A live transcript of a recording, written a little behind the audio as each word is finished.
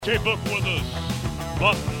J Book with us.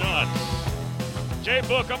 Buck nuts. J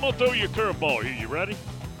Book, I'm gonna throw you a curveball here. You ready?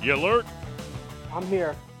 You alert? I'm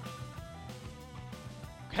here.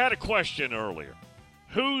 Had a question earlier.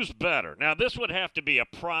 Who's better? Now this would have to be a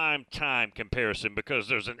prime time comparison because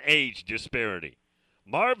there's an age disparity.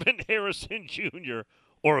 Marvin Harrison Jr.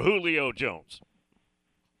 or Julio Jones?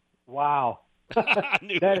 Wow. I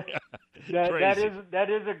knew that, Crazy. that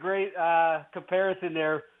is a great comparison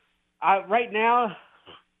there. Right now,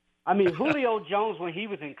 I mean, Julio Jones, when he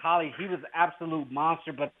was in college, he was an absolute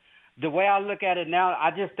monster. But the way I look at it now,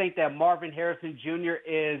 I just think that Marvin Harrison Jr.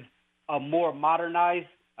 is a more modernized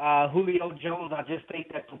Julio Jones. I just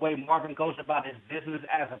think that the way Marvin goes about his business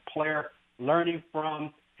as a player, learning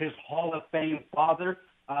from his Hall of Fame father,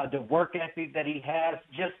 the work ethic that he has,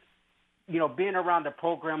 just being around the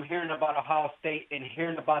program, hearing about Ohio State and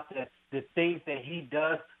hearing about the things that he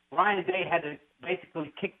does. Ryan Day had to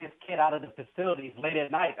basically kick this kid out of the facilities late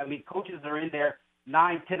at night. I mean, coaches are in there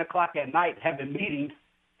 9, 10 o'clock at night having meetings.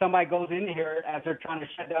 Somebody goes in here as they're trying to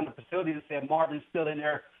shut down the facilities and say Marvin's still in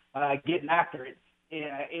there getting after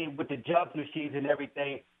it with the jug machines and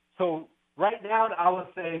everything. So right now, I would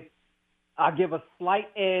say I'll give a slight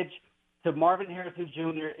edge to Marvin Harrison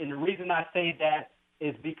Jr. And the reason I say that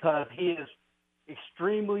is because he is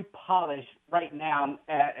extremely polished right now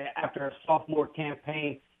after a sophomore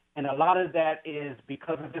campaign. And a lot of that is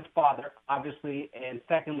because of his father, obviously. And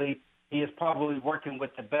secondly, he is probably working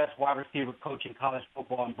with the best wide receiver coach in college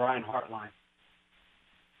football, in Brian Hartline.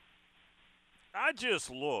 I just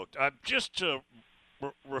looked, just to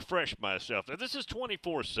refresh myself. Now, this is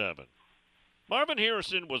 24/7. Marvin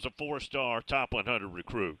Harrison was a 4-star top 100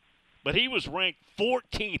 recruit, but he was ranked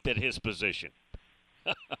 14th at his position.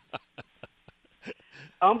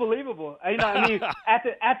 Unbelievable. I mean,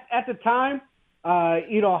 at the time,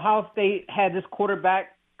 Ohio State had this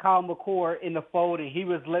quarterback, Kyle McCord, in the fold, and he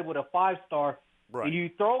was labeled a 5-star. Right. And you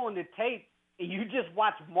throw on the tape, and you just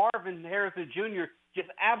watch Marvin Harrison Jr. just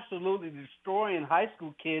absolutely destroying high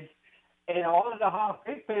school kids, and all of the Ohio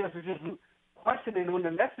State fans are just questioning on the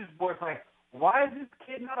message boards, like, why is this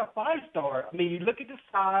kid not a 5-star? I mean, you look at the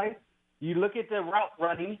size, you look at the route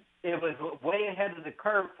running, it was way ahead of the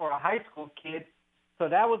curve for a high school kid. So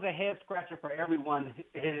that was a head scratcher for everyone.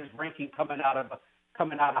 His ranking coming out of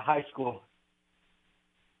high school.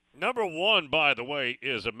 Number one, by the way,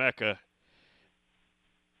 is Emeka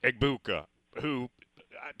Egbuka, who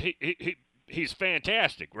he's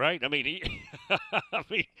fantastic, right? I mean,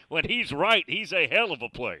 when he's right, he's a hell of a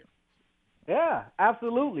player. Yeah,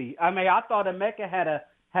 absolutely. I mean, I thought Emeka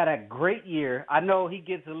had a great year. I know he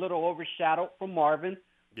gets a little overshadowed from Marvin.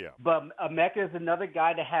 Yeah. But Emeka is another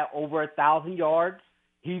guy that had over 1,000 yards.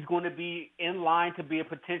 He's going to be in line to be a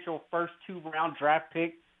potential first 2-round draft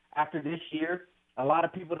pick after this year. A lot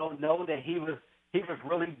of people don't know that he was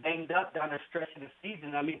really banged up down the stretch of the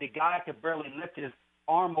season. I mean, the guy could barely lift his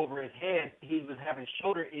arm over his head. He was having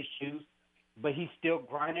shoulder issues, but he still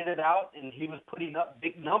grinded it out, and he was putting up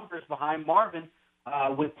big numbers behind Marvin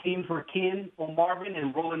with teams were keying on Marvin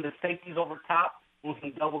and rolling the safeties over top on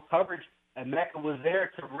some double coverage. And Emeka was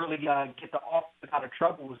there to really get the offense out of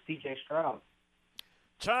trouble with C.J. Stroud.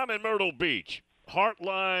 Tom in Myrtle Beach.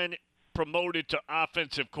 Hartline promoted to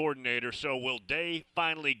offensive coordinator, so will Day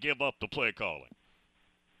finally give up the play calling?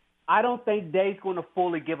 I don't think Day's going to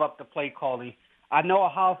fully give up the play calling. I know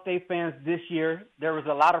Ohio State fans this year, there was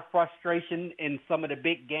a lot of frustration in some of the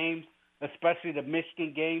big games, especially the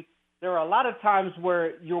Michigan game. There were a lot of times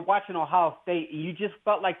where you're watching Ohio State and you just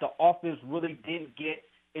felt like the offense really didn't get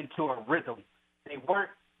into a rhythm. They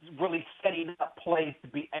weren't really setting up plays to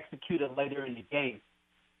be executed later in the game.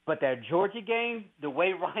 But that Georgia game, the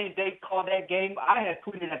way Ryan Day called that game, I had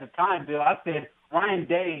tweeted at the time, Bill, I said Ryan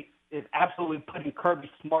Day is absolutely putting Kirby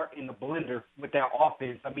Smart in the blender with that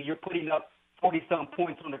offense. I mean, you're putting up 40-some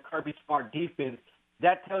points on the Kirby Smart defense.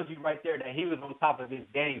 That tells you right there that he was on top of his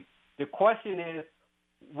game. The question is,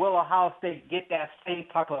 will Ohio State get that same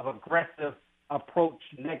type of aggressive approach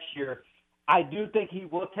next year? I do think he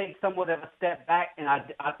will take somewhat of a step back, and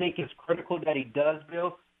I think it's critical that he does,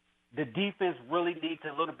 Bill. The defense really needs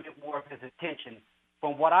a little bit more of his attention.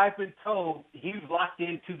 From what I've been told, he's locked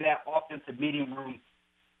into that offensive meeting room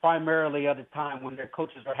primarily at the time when their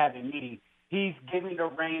coaches are having meetings. He's giving the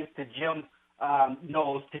reins to Jim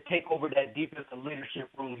Knowles to take over that defensive leadership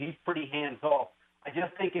room. He's pretty hands-off. I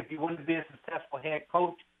just think if you want to be a successful head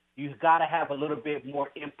coach, you've got to have a little bit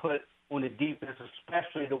more input on the defense,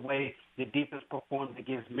 especially the way the defense performed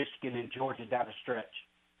against Michigan and Georgia down the stretch.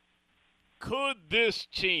 Could this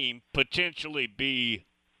team potentially be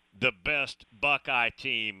the best Buckeye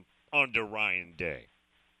team under Ryan Day?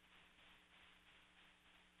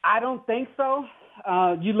 I don't think so.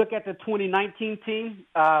 You look at the 2019 team,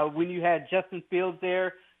 when you had Justin Fields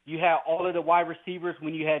there, you had all of the wide receivers.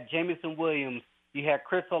 When you had Jameson Williams, you had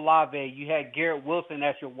Chris Olave, you had Garrett Wilson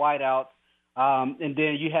as your wideouts, and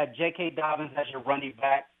then you had J.K. Dobbins as your running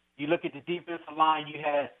back. You look at the defensive line, you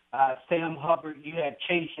had Sam Hubbard, you had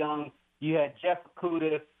Chase Young, you had Jeff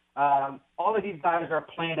Okudah. All of these guys are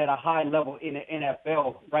playing at a high level in the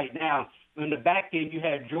NFL right now. In the back end, you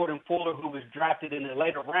had Jordan Fuller, who was drafted in the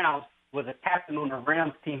later rounds, was a captain on the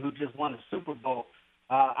Rams team who just won the Super Bowl.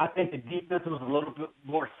 I think the defense was a little bit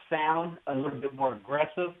more sound, a little bit more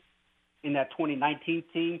aggressive in that 2019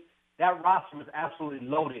 team. That roster was absolutely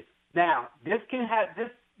loaded. Now, this team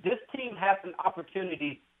has an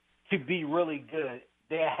opportunity to be really good.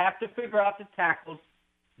 They have to figure out the tackles.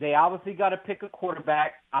 They obviously got to pick a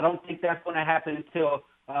quarterback. I don't think that's going to happen until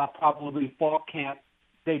probably fall camp.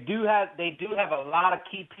 They do have a lot of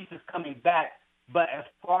key pieces coming back, but as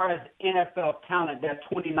far as NFL talent, that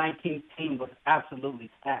 2019 team was absolutely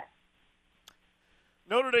stacked.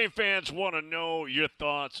 Notre Dame fans want to know your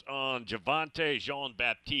thoughts on Javonte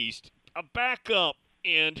Jean-Baptiste, a backup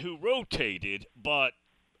end who rotated, but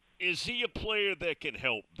is he a player that can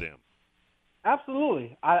help them?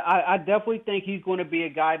 Absolutely. I definitely think he's going to be a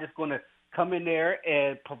guy that's going to come in there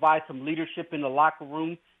and provide some leadership in the locker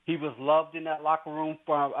room. He was loved in that locker room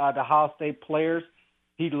from the Ohio State players.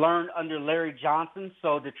 He learned under Larry Johnson,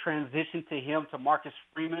 so the transition to him to Marcus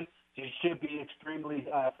Freeman, it should be extremely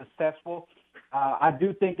successful. I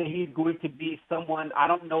do think that he's going to be someone, I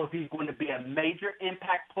don't know if he's going to be a major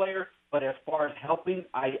impact player, but as far as helping,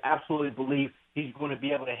 I absolutely believe he's going to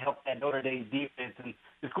be able to help that Notre Dame defense. And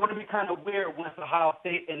it's going to be kind of weird once Ohio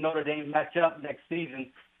State and Notre Dame match up next season,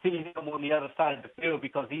 seeing him on the other side of the field,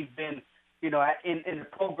 because he's been, in the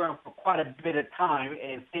program for quite a bit of time,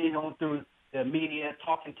 and seeing him through the media,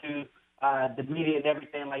 talking to the media and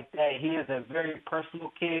everything like that. He is a very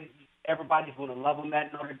personal kid. Everybody's going to love him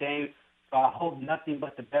at Notre Dame. So I hope nothing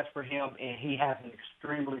but the best for him, and he has an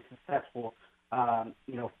extremely successful,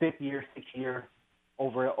 fifth year, sixth year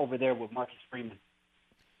over there with Marcus Freeman.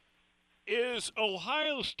 Is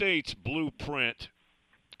Ohio State's blueprint,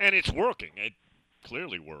 and it's working, it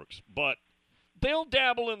clearly works, but they'll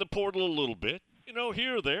dabble in the portal a little bit,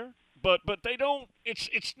 here or there, but they don't.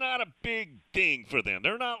 It's not a big thing for them.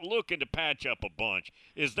 They're not looking to patch up a bunch.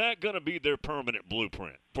 Is that going to be their permanent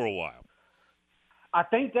blueprint for a while? I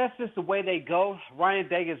think that's just the way they go. Ryan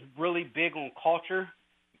Day is really big on culture.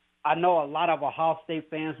 I know a lot of Ohio State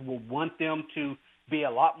fans will want them to be a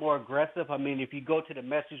lot more aggressive. I mean, if you go to the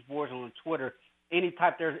message boards on Twitter,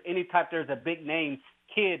 anytime there's a big name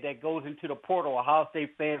kid that goes into the portal, Ohio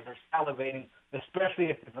State fans are salivating, especially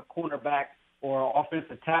if it's a cornerback or an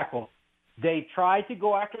offensive tackle. They tried to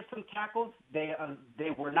go after some tackles. They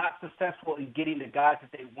were not successful in getting the guys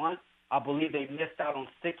that they want. I believe they missed out on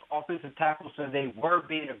 6 offensive tackles, so they were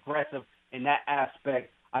being aggressive in that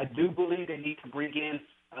aspect. I do believe they need to bring in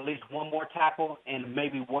at least one more tackle and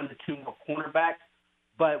maybe 1 to 2 more cornerbacks.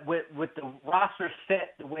 But with the roster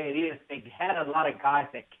set the way it is, they had a lot of guys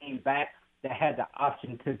that came back that had the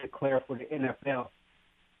option to declare for the NFL.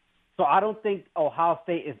 So I don't think Ohio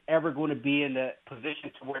State is ever going to be in the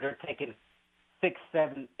position to where they're taking 6,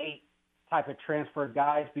 7, 8 type of transfer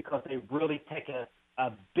guys, because they really take a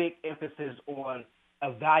big emphasis on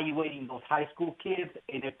evaluating those high school kids,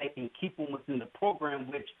 and if they can keep them within the program,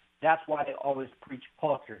 which that's why they always preach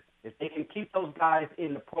culture. If they can keep those guys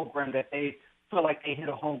in the program that they feel like they hit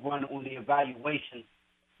a home run on the evaluation,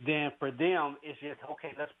 then for them it's just,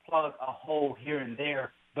 okay, let's plug a hole here and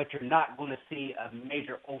there, but you're not going to see a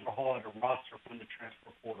major overhaul of the roster from the transfer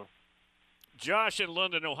portal. Josh in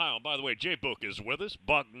London, Ohio. By the way, J-Book is with us.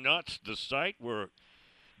 Buck Nuts, the site where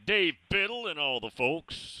Dave Biddle and all the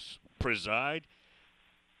folks preside.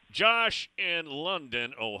 Josh in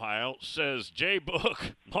London, Ohio, says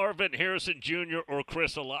J-Book, Marvin Harrison Jr. or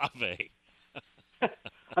Chris Olave.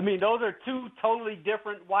 I mean, those are 2 totally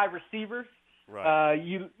different wide receivers.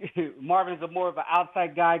 Right. Marvin's more of an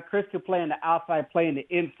outside guy. Chris could play on the outside, play on the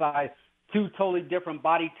inside. 2 totally different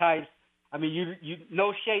body types. I mean, you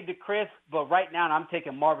no shade to Chris, but right now I'm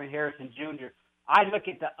taking Marvin Harrison Jr. I look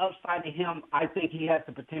at the upside of him. I think he has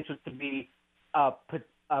the potential to be a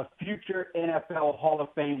future NFL Hall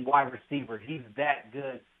of Fame wide receiver. He's that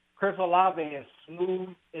good. Chris Olave is smooth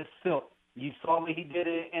as silk. You saw what he did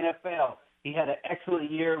in the NFL. He had an excellent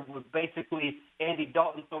year with basically Andy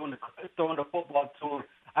Dalton throwing the football to him.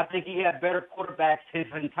 I think he had better quarterbacks his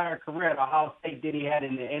entire career at Ohio State than he had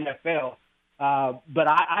in the NFL. But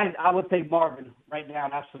I would take Marvin right now,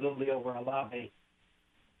 absolutely, over Olave.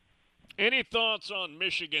 Any thoughts on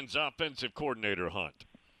Michigan's offensive coordinator hunt?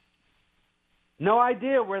 No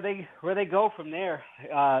idea where they go from there.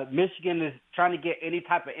 Michigan is trying to get any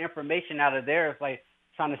type of information out of there. It's like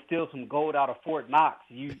trying to steal some gold out of Fort Knox.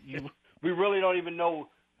 We really don't even know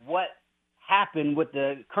what happened with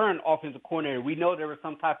the current offensive coordinator. We know there was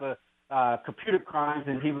some type of computer crimes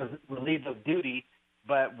and he was relieved of duty,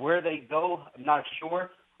 but where they go, I'm not sure.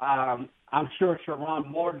 I'm sure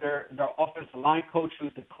Sharon Moore, their offensive line coach,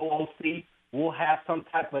 who's the co-OC, will have some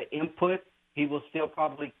type of input. He will still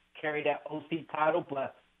probably carry that OC title,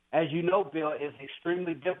 but as you know, Bill, it's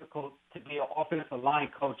extremely difficult to be an offensive line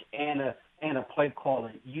coach and a play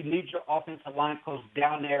caller. You need your offensive line coach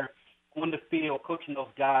down there on the field coaching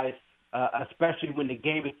those guys, especially when the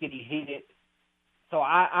game is getting heated. So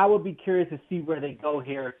I would be curious to see where they go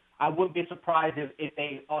here. I wouldn't be surprised if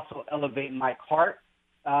they also elevate Mike Hart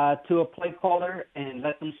to a play caller and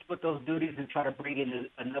let them split those duties and try to bring in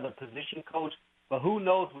another position coach. But who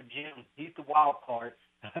knows with Jim? He's the wild card.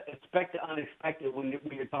 Expect the unexpected when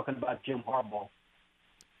you're talking about Jim Harbaugh.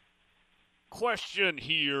 Question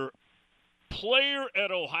here. Player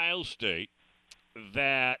at Ohio State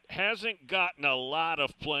that hasn't gotten a lot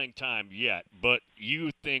of playing time yet, but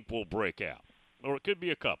you think will break out. Or it could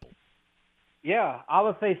be a couple. Yeah, I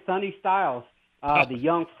would say Sonny Styles, the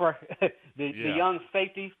young the young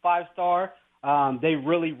safety, 5-star. They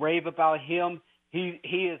really rave about him. He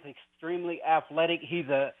is extremely athletic. He's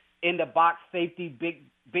a in-the-box safety, big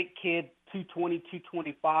kid, 220,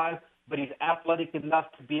 225, but he's athletic enough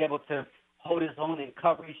to be able to hold his own in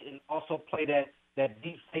coverage and also play that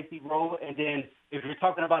deep safety role. And then if you're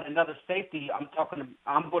talking about another safety, I'm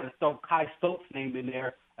going to throw Kai Stokes' name in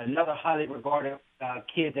there, another highly regarded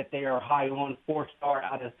kid that they are high on, 4-star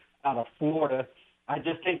out of Florida. I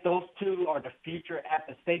just think those two are the future at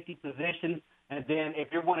the safety position. And then if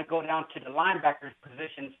you want to go down to the linebackers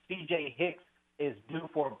position, C.J. Hicks is due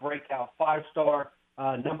for a breakout, 5-star,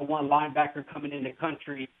 number one linebacker coming in the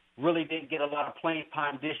country. Really didn't get a lot of playing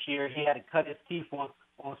time this year. He had to cut his teeth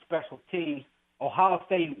on special teams. Ohio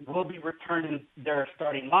State will be returning their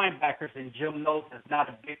starting linebackers, and Jim Knowles is not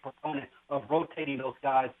a big proponent of rotating those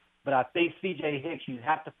guys. But I think C.J. Hicks, you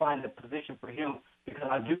have to find a position for him because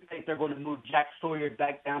I do think they're going to move Jack Sawyer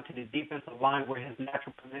back down to the defensive line where his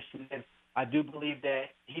natural position is. I do believe that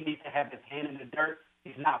he needs to have his hand in the dirt.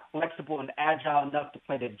 He's not flexible and agile enough to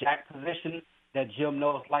play the jack position that Jim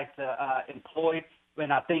Knowles likes to employ.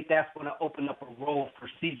 And I think that's going to open up a role for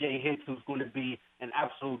C.J. Hicks, who's going to be an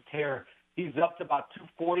absolute terror. He's up to about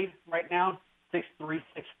 240 right now, 6'3",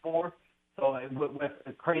 6'4". So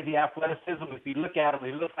with crazy athleticism, if you look at him,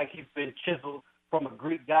 he looks like he's been chiseled from a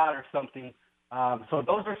Greek god or something. So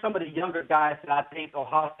those are some of the younger guys that I think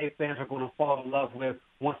Ohio State fans are going to fall in love with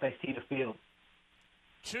once they see the field.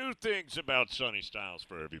 Two things about Sonny Styles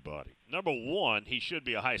for everybody. Number one, he should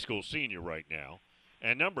be a high school senior right now.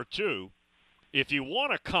 And number two, if you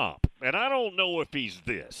want a comp, and I don't know if he's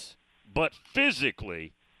this, but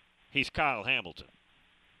physically, he's Kyle Hamilton.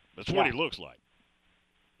 That's what he looks like.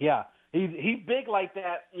 Yeah, he's big like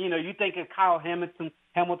that. You know, you think of Kyle Hamilton,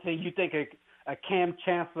 you think of a Cam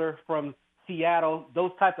Chancellor from Seattle,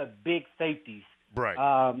 those type of big safeties.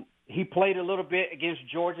 Right. He played a little bit against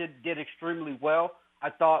Georgia, did extremely well. I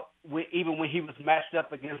thought even when he was matched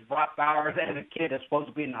up against Brock Bowers as a kid that's supposed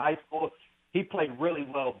to be in high school, he played really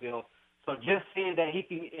well, Bill. So just seeing that he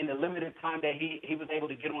can, in the limited time that he was able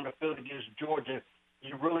to get on the field against Georgia,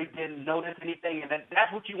 you really didn't notice anything. And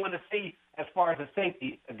that's what you want to see as far as a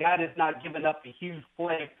safety, a guy that's not giving up a huge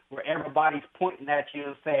play where everybody's pointing at you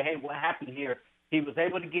and say, hey, what happened here? He was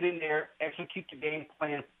able to get in there, execute the game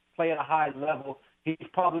plan, play at a high level. He's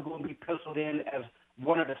probably going to be penciled in as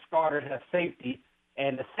one of the starters at safety.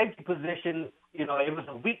 And the safety position, you know, it was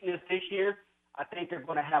a weakness this year. I think they're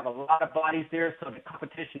going to have a lot of bodies there, so the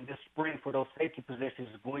competition this spring for those safety positions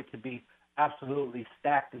is going to be absolutely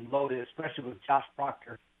stacked and loaded, especially with Josh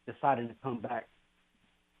Proctor deciding to come back.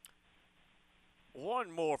 One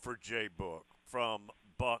more for Jay Book from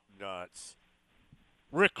Buck Nuts.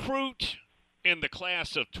 Recruit in the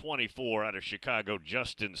class of 24 out of Chicago,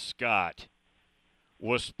 Justin Scott,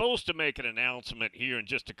 was supposed to make an announcement here in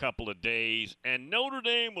just a couple of days, and Notre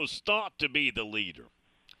Dame was thought to be the leader.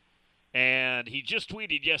 And he just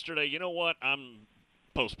tweeted yesterday, you know what, I'm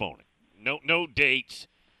postponing. No dates.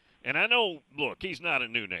 And I know, look, he's not a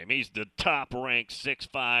new name. He's the top-ranked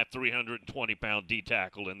 6'5", 320-pound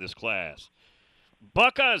D-tackle in this class.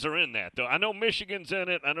 Buckeyes are in that, though. I know Michigan's in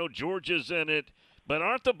it. I know Georgia's in it. But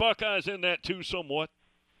aren't the Buckeyes in that, too, somewhat?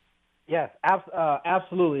 Yes,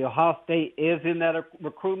 absolutely. Ohio State is in that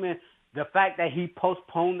recruitment. The fact that he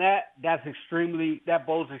postponed that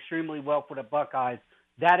bodes extremely well for the Buckeyes.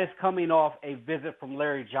 That is coming off a visit from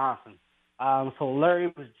Larry Johnson. So Larry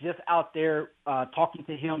was just out there talking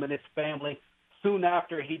to him and his family soon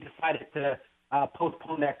after he decided to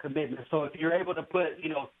postpone that commitment. So if you're able to put,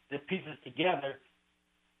 the pieces together,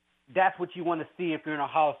 that's what you want to see if you're an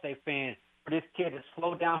Ohio State fan. For this kid to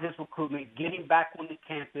slow down his recruitment, getting back on the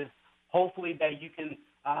campus, hopefully that you can,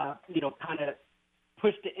 kind of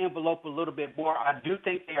push the envelope a little bit more. I do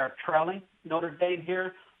think they are trailing Notre Dame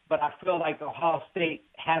here, but I feel like Ohio State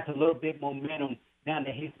has a little bit momentum now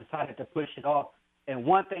that he's decided to push it off. And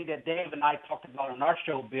one thing that Dave and I talked about on our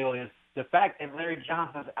show, Bill, is the fact that Larry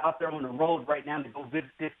Johnson's out there on the road right now to go visit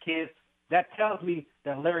this kid. That tells me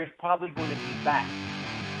that Larry's probably going to be back.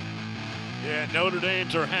 Yeah, Notre Dame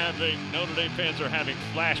fans are having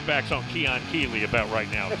flashbacks on Keon Keeley about right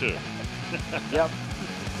now, too. Yep.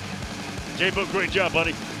 J-Book, great job,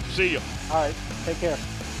 buddy. See you. All right, take care.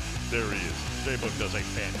 There he is. J-Book does a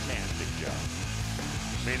fantastic job.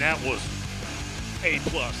 I mean, that was A+,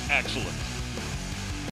 excellent.